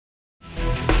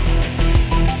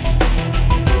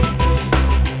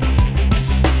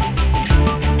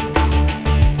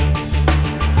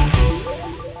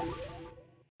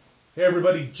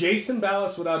everybody, Jason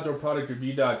Ballas with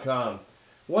OutdoorProductReview.com.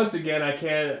 Once again, I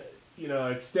can't,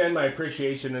 extend my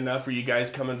appreciation enough for you guys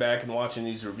coming back and watching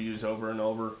these reviews over and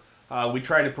over. We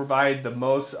try to provide the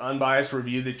most unbiased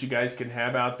review that you guys can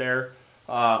have out there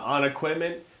on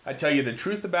equipment. I tell you the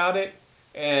truth about it,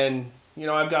 and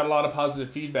I've got a lot of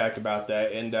positive feedback about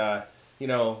that. And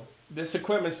this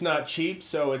equipment's not cheap,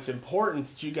 so it's important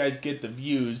that you guys get the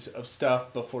views of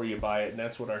stuff before you buy it, and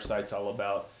that's what our site's all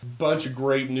about. Bunch of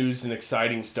great news and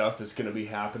exciting stuff that's going to be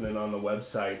happening on the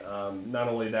website. Not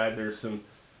only that, there's some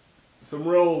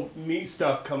real neat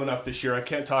stuff coming up this year I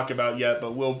can't talk about yet,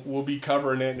 but we'll be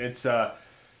covering it.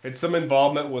 It's some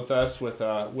involvement with us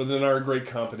within our great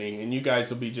company, and you guys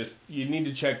will be you need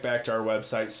to check back to our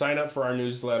website, sign up for our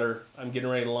newsletter. I'm getting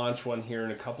ready to launch one here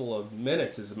in a couple of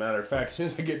minutes, as a matter of fact. As soon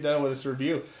as I get done with this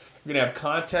review, we're gonna have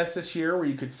contests this year where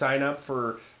you could sign up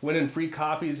for winning free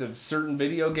copies of certain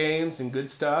video games and good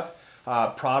stuff,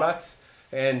 products,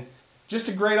 and just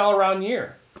a great all-around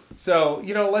year. So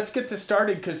let's get this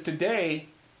started, because today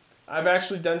I've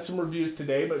actually done some reviews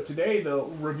today, but today the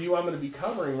review I'm going to be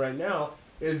covering right now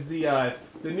is the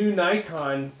new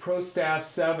Nikon Prostaff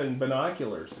 7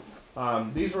 binoculars.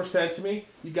 These were sent to me.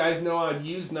 You guys know I've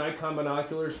used Nikon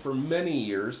binoculars for many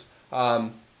years.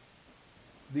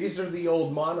 These are the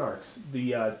old Monarchs,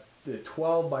 the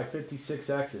 12 by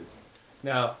 56Xs.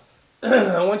 Now,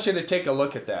 I want you to take a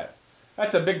look at that.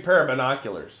 That's a big pair of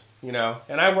binoculars, and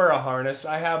I wear a harness.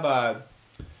 I have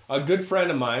a good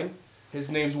friend of mine. His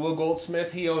name's Will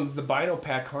Goldsmith. He owns the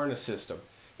Binopack harness system,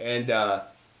 and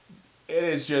it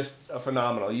is just a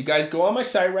phenomenal. You guys go on my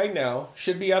site right now.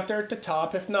 Should be up there at the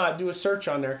top. If not, do a search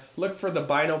on there. Look for the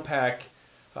Binopack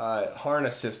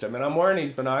harness system. And I'm wearing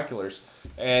these binoculars.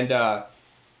 And,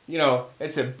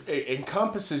 it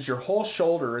encompasses your whole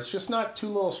shoulder. It's just not two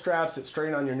little straps that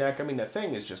strain on your neck. I mean, the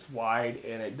thing is just wide,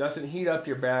 and it doesn't heat up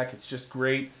your back. It's just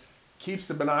great. Keeps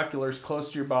the binoculars close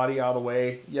to your body out of the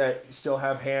way, yet you still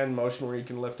have hand motion where you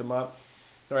can lift them up.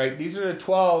 All right, these are the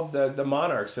 12, the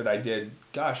Monarchs that I did.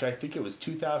 Gosh, I think it was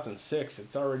 2006.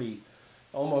 It's already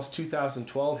almost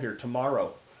 2012 here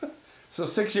tomorrow. So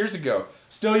 6 years ago.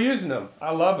 Still using them.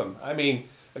 I love them. I mean,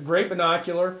 a great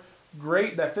binocular.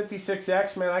 Great, that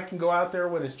 56X, man, I can go out there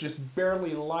when it's just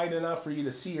barely light enough for you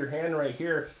to see your hand right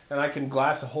here, and I can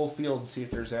glass a whole field and see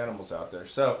if there's animals out there.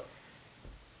 So,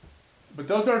 but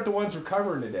those aren't the ones we're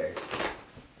covering today.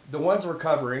 The ones we're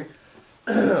covering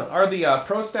are the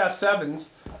Prostaff 7s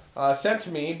sent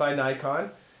to me by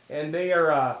Nikon, and they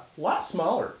are a lot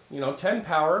smaller. 10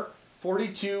 power,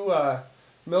 42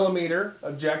 millimeter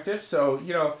objective, so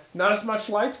not as much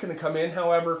light's going to come in.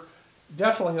 However,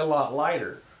 definitely a lot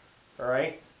lighter. All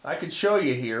right, I could show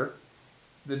you here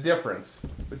the difference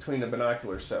between the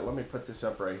binocular set. Let me put this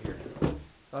up right here.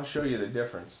 I'll show you the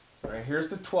difference. All right, here's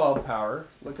the 12 power.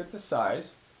 Look at the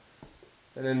size,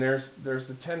 and then there's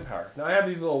the 10 power. Now I have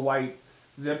these little white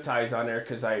zip ties on there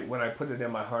because when I put it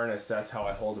in my harness, that's how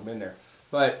I hold them in there.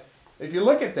 But if you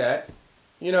look at that,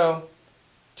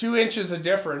 2 inches of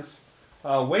difference.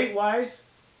 Weight wise,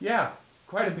 yeah,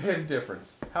 quite a bit of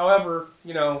difference. However,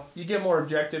 you get more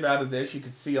objective out of this. You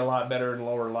can see a lot better in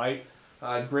lower light.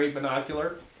 Great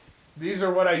binocular. These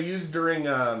are what I used during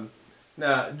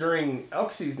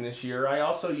elk season this year. I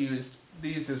also used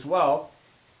these as well.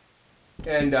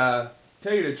 And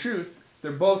tell you the truth,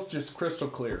 they're both just crystal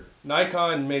clear.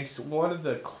 Nikon makes one of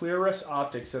the clearest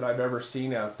optics that I've ever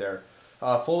seen out there.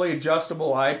 Fully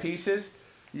adjustable eyepieces.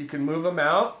 You can move them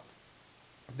out,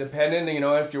 depending,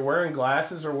 if you're wearing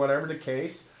glasses or whatever the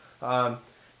case.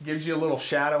 Gives you a little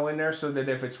shadow in there so that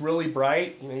if it's really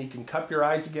bright, you can cup your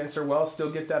eyes against their well,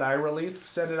 still get that eye relief.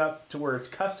 Set it up to where it's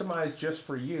customized just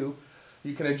for you.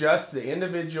 You can adjust the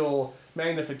individual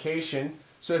magnification.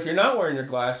 So if you're not wearing your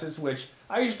glasses, which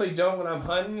I usually don't when I'm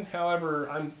hunting, however,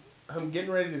 I'm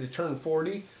getting ready to turn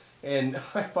 40, and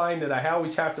I find that I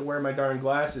always have to wear my darn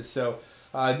glasses. So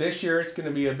this year it's going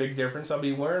to be a big difference. I'll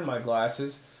be wearing my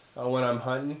glasses when I'm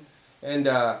hunting. And,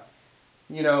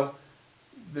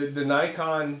 the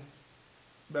Nikon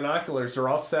binoculars are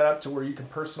all set up to where you can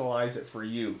personalize it for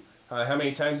you. How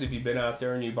many times have you been out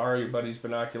there and you borrow your buddy's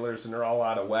binoculars and they're all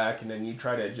out of whack, and then you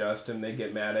try to adjust them, they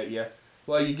get mad at you?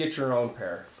 Well, you get your own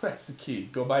pair. That's the key.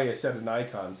 Go buy you a set of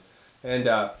Nikons. And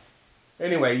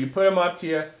anyway, you put them up to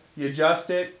you, you adjust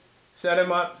it, set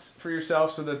them up for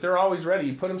yourself so that they're always ready.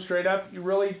 You put them straight up, you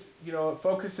really, it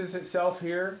focuses itself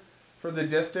here for the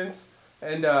distance,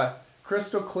 and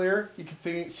crystal clear. You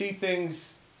can see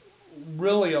things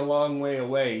really a long way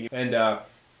away, and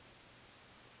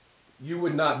you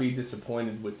would not be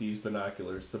disappointed with these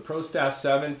binoculars. The Prostaff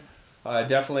 7,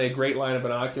 definitely a great line of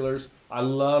binoculars. I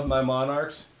love my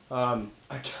Monarchs.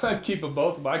 I can't keep them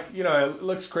both. You know, it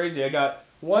looks crazy. I got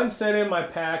one set in my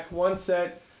pack, one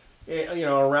set, you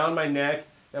know, around my neck.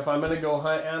 If I'm going to go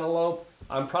hunt antelope,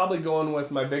 I'm probably going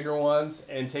with my bigger ones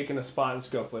and taking a spot and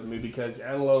scope with me, because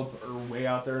antelope are way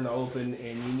out there in the open,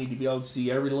 and you need to be able to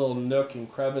see every little nook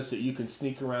and crevice that you can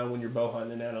sneak around when you're bow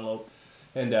hunting an antelope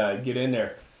and get in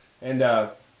there. And I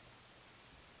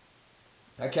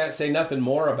can't say nothing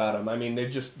more about them. I mean, they're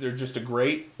just a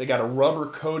great. They got a rubber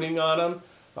coating on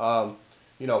them.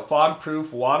 You know, fog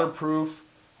proof, waterproof.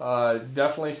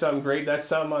 Definitely something great. That's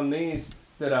something on these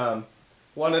that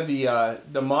one of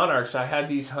the monarchs, I had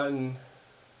these hunting,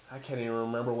 I can't even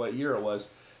remember what year it was,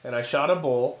 and I shot a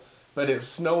bull, but it was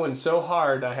snowing so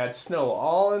hard, I had snow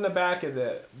all in the back of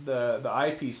the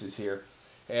eyepieces here.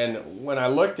 And when I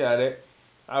looked at it,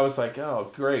 I was like,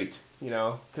 oh, great, you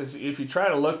know, because if you try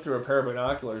to look through a pair of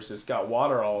binoculars that's got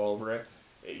water all over it,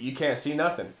 you can't see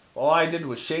nothing. All I did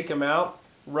was shake them out,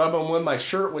 rub them with my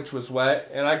shirt, which was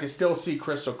wet, and I could still see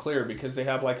crystal clear because they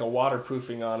have like a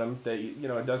waterproofing on them that, you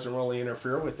know, it doesn't really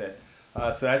interfere with it.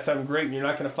 So that's something great, and you're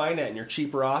not going to find that in your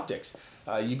cheaper optics.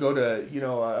 You go to, you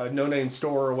know, a no-name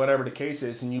store or whatever the case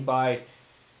is, and you buy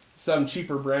some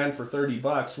cheaper brand for 30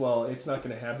 bucks, well, it's not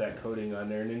going to have that coating on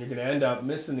there, and then you're going to end up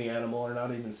missing the animal or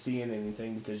not even seeing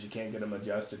anything because you can't get them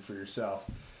adjusted for yourself.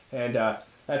 And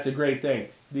that's a great thing.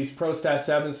 These Prostaff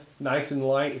 7s, nice and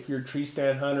light if you're a tree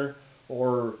stand hunter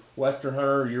or western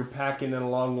hunter, you're packing in a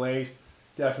long ways.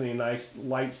 Definitely a nice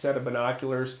light set of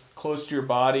binoculars, close to your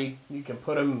body. You can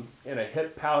put them in a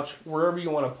hip pouch, wherever you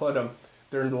want to put them.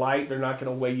 They're light, they're not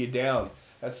going to weigh you down.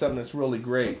 That's something that's really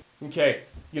great. Okay,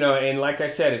 you know, and like I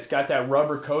said, it's got that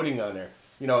rubber coating on there.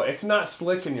 You know, it's not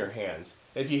slick in your hands.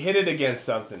 If you hit it against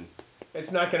something,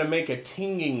 it's not going to make a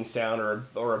tinging sound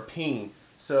or a ping.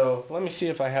 So let me see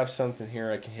if I have something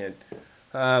here I can hit.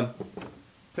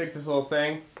 Take this little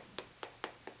thing.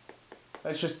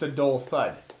 That's just a dull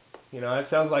thud. You know, it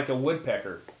sounds like a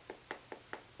woodpecker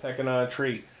pecking on a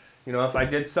tree. You know, if I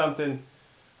did something,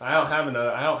 I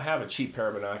don't have a cheap pair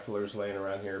of binoculars laying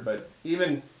around here, but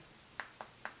even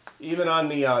on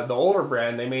the older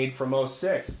brand they made from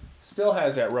 '06, still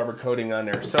has that rubber coating on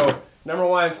there. So number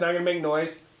one, it's not going to make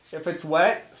noise. If it's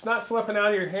wet, it's not slipping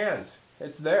out of your hands.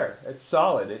 It's there. It's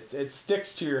solid. It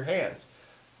sticks to your hands.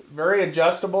 Very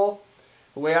adjustable.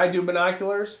 The way I do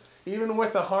binoculars, even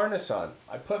with a harness on,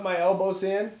 I put my elbows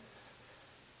in,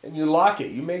 and you lock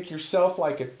it. You make yourself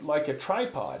like a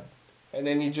tripod, and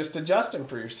then you just adjust them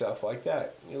for yourself like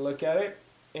that. You look at it,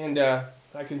 and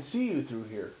I can see you through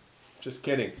here. Just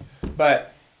kidding.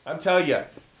 But I'm telling you,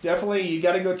 definitely you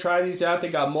got to go try these out. They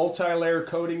got multi-layer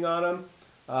coating on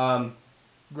them.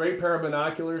 Great pair of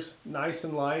binoculars, nice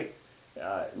and light.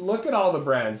 Look at all the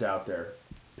brands out there.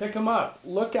 Pick them up.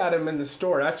 Look at them in the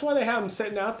store. That's why they have them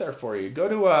sitting out there for you. Go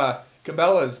to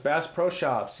Cabela's, Bass Pro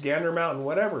Shops, Gander Mountain,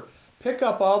 whatever. Pick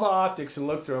up all the optics and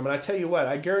look through them. And I tell you what,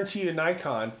 I guarantee you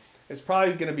Nikon is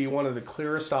probably going to be one of the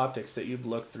clearest optics that you've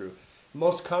looked through.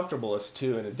 Most comfortablest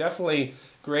too, and definitely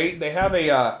great. They have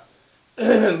a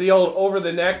the old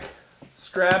over-the-neck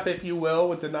strap, if you will,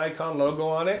 with the Nikon logo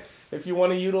on it. If you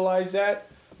want to utilize that,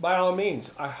 by all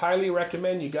means, I highly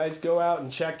recommend you guys go out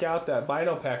and check out that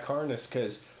Binopack harness,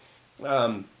 because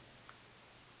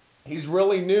he's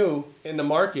really new in the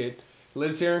market,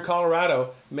 lives here in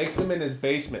Colorado, makes them in his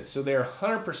basement, so they're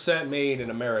 100% made in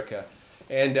America.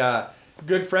 And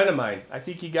good friend of mine, I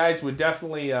think you guys would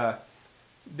definitely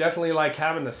like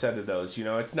having a set of those. You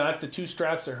know, it's not the two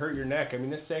straps that hurt your neck. I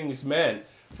mean, this thing is meant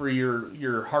for your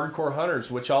hardcore hunters,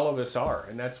 which all of us are,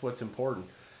 and that's what's important.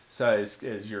 So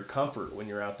is your comfort when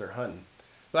you're out there hunting.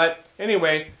 But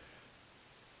anyway,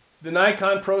 the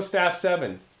Nikon Prostaff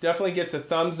 7 definitely gets a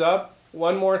thumbs up.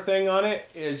 One more thing on it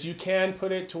is you can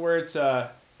put it to where it's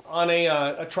on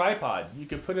a tripod. You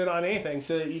could put it on anything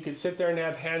so that you could sit there and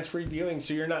have hands-free viewing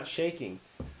so you're not shaking.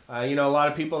 You know, a lot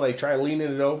of people, they try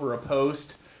leaning it over a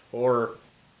post or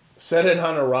set it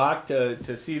on a rock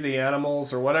to see the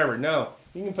animals or whatever. No,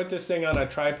 you can put this thing on a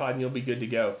tripod and you'll be good to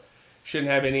go. Shouldn't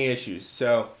have any issues.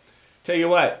 So, tell you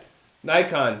what,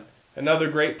 Nikon, another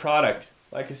great product.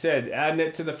 Like I said, adding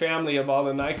it to the family of all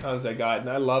the Nikons I got, and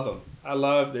I love them.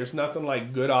 There's nothing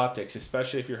like good optics,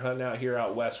 especially if you're hunting out here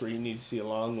out west where you need to see a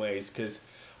long ways, because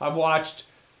I've watched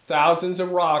thousands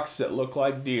of rocks that look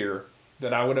like deer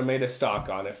that I would have made a stock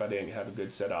on if I didn't have a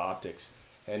good set of optics.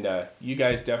 And you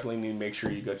guys definitely need to make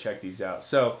sure you go check these out.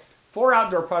 So, for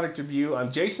Outdoor Product Review,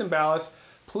 I'm Jason Ballas.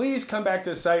 Please come back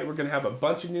to the site. We're going to have a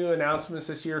bunch of new announcements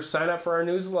this year. Sign up for our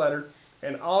newsletter,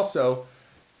 and also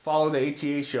follow the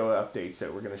ATA show updates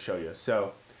that we're going to show you.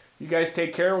 So, you guys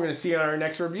take care. We're going to see you on our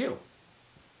next review.